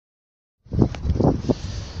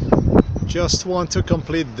Just want to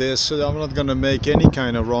complete this so that I'm not gonna make any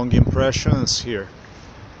kind of wrong impressions here.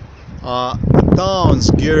 The town's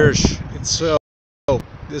Gersh itself,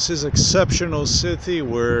 this is exceptional city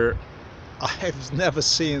where I've never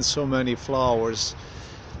seen so many flowers,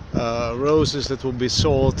 roses that will be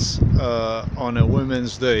sold on a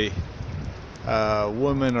Women's Day.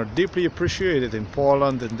 Women are deeply appreciated in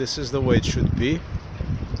Poland, and this is the way it should be.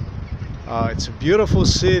 It's a beautiful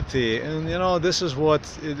city, and you know, this is what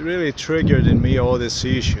it really triggered in me, all these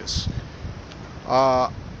issues.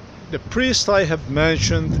 The priest I have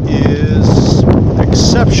mentioned is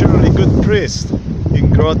exceptionally good priest in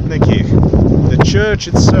Grotnikih. The church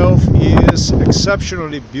itself is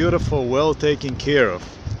exceptionally beautiful, well taken care of.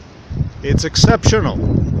 It's exceptional.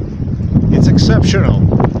 It's exceptional.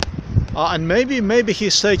 And maybe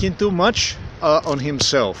he's taking too much on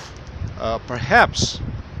himself. Perhaps.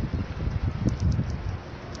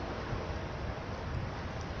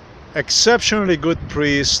 Exceptionally good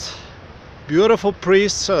priest. Beautiful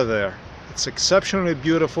priests are there. It's exceptionally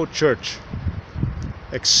beautiful church.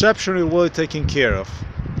 Exceptionally well taken care of.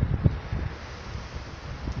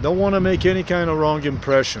 Don't want to make any kind of wrong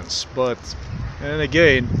impressions, but and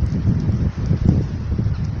again,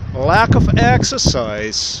 lack of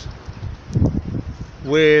exercise,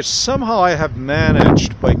 which somehow I have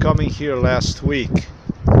managed by coming here last week,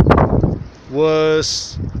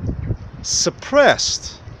 was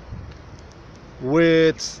suppressed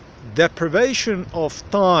with deprivation of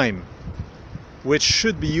time, which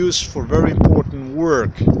should be used for very important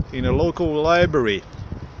work in a local library,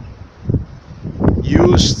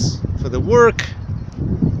 used for the work,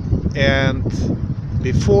 and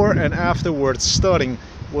before and afterwards studying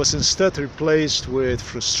was instead replaced with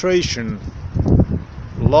frustration,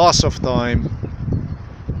 loss of time,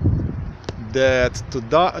 that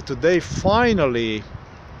today finally,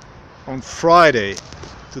 on Friday,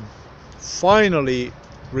 finally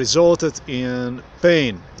resulted in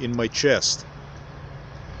pain in my chest.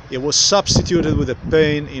 It was substituted with a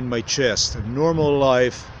pain in my chest. A normal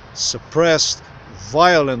life suppressed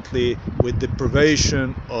violently with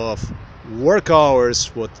deprivation of work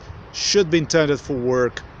hours, what should be intended for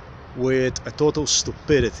work, with a total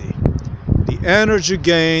stupidity. The energy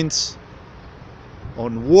gained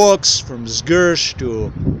on walks from Zgursh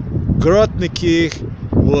to Grotnikih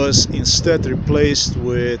was instead replaced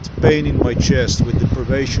with pain in my chest, with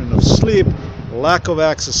deprivation of sleep, lack of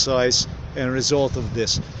exercise, and result of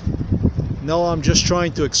this. Now I'm just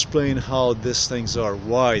trying to explain how these things are,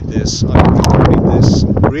 why this, I'm doing this.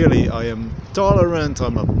 Really, I am tolerant,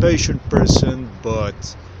 I'm a patient person,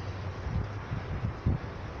 but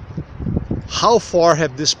how far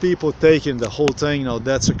have these people taken the whole thing? Now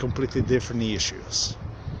that's a completely different issue.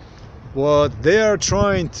 What they are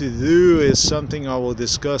trying to do is something I will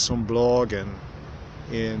discuss on blog and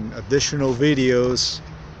in additional videos,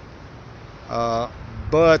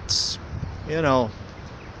 but you know,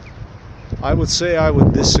 I would say I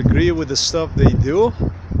would disagree with the stuff they do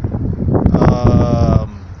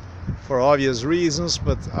for obvious reasons,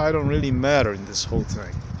 but I don't really matter in this whole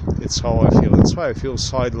thing. It's how I feel. That's why I feel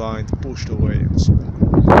sidelined, pushed away, and so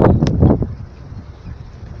on.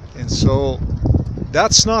 And so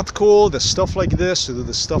that's not cool. The stuff like this, to do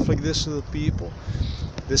the stuff like this to the people,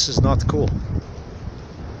 this is not cool.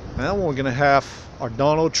 And then we're gonna have our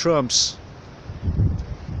Donald Trump's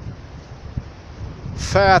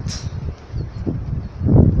fat,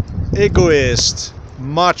 egoist,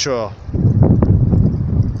 macho,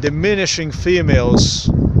 diminishing females,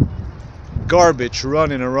 garbage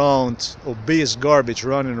running around, obese garbage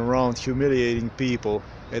running around, humiliating people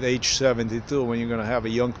at age 72 when you're gonna have a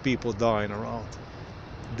young people dying around.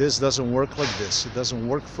 This doesn't work like this. It doesn't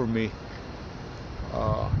work for me.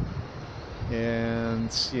 And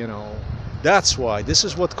you know, that's why this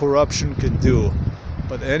is what corruption can do.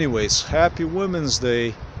 But anyways, happy Women's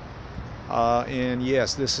Day. And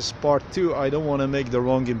yes, this is part 2. I don't want to make the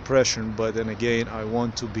wrong impression, but then again, I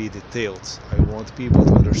want to be detailed. I want people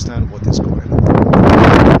to understand what is going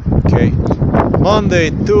on. Okay,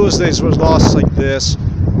 Monday, Tuesdays was lost like this.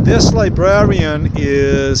 This librarian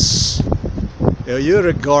is you're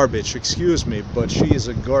a garbage, excuse me, but she is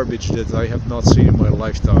a garbage that I have not seen in my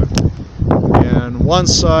lifetime. And one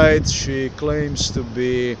side she claims to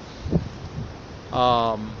be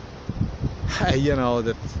you know,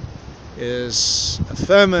 that is a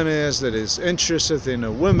feminist, that is interested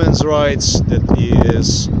in women's rights, that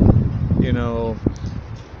is, you know,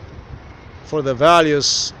 for the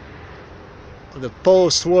values of the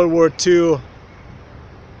post-World War II,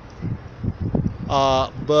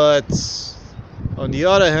 but on the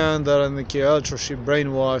other hand, she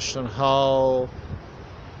brainwashed on how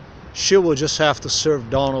she will just have to serve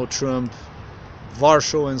Donald Trump,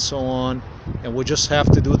 Warsaw, and so on, and we just have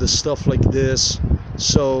to do the stuff like this.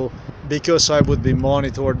 So because I would be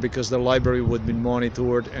monitored, because the library would be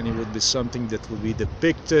monitored, and it would be something that would be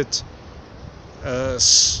depicted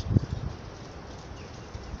as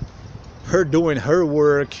her doing her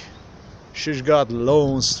work. She's got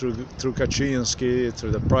loans through Kaczynski,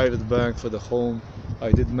 through the private bank for the home.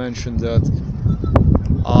 I did mention that.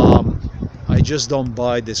 I just don't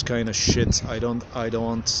buy this kind of shit. I don't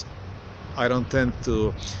tend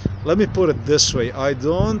to. Let me put it this way: I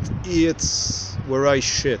don't eat where I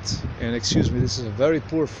shit. And excuse me, this is a very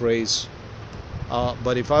poor phrase.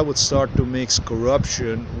 But if I would start to mix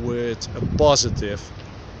corruption with a positive,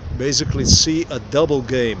 basically see a double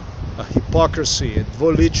game, a hypocrisy, a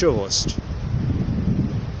dvoličavost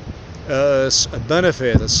as a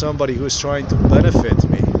benefit, as somebody who is trying to benefit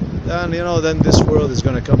me, then then this world is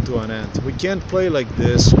going to come to an end. We can't play like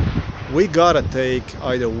this. We gotta take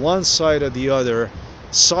either one side or the other.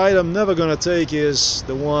 Side I'm never gonna take is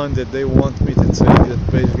the one that they want me to take,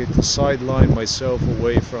 that basically to sideline myself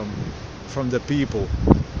away from the people,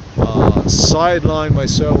 sideline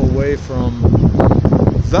myself away from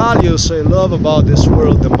values I love about this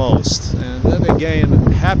world the most. And then again,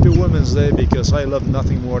 happy Women's Day, because I love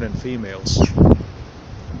nothing more than females.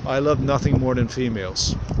 I love nothing more than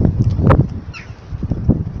females.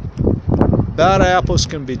 Bad apples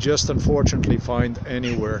can be just unfortunately found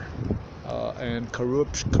anywhere, and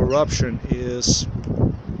corruption is,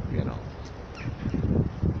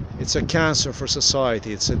 it's a cancer for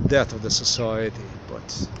society. It's a death of the society.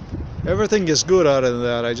 But everything is good other than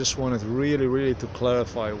that. I just wanted really to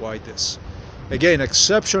clarify why this. Again,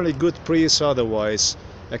 exceptionally good priests otherwise.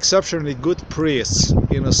 Exceptionally good priests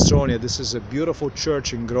in Estonia. This is a beautiful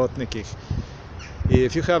church in Grotnikih.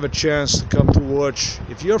 If you have a chance to come to watch,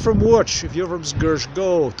 if you're from Zgurz,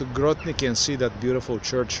 go to Grotnikih and see that beautiful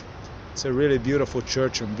church. It's a really beautiful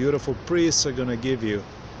church, and beautiful priests are gonna give you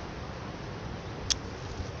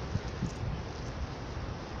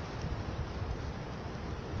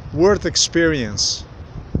worth experience.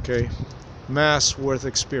 Okay, mass worth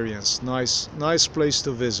experience. Nice place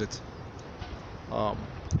to visit.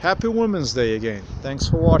 Happy Women's Day again. Thanks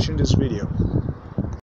for watching this video.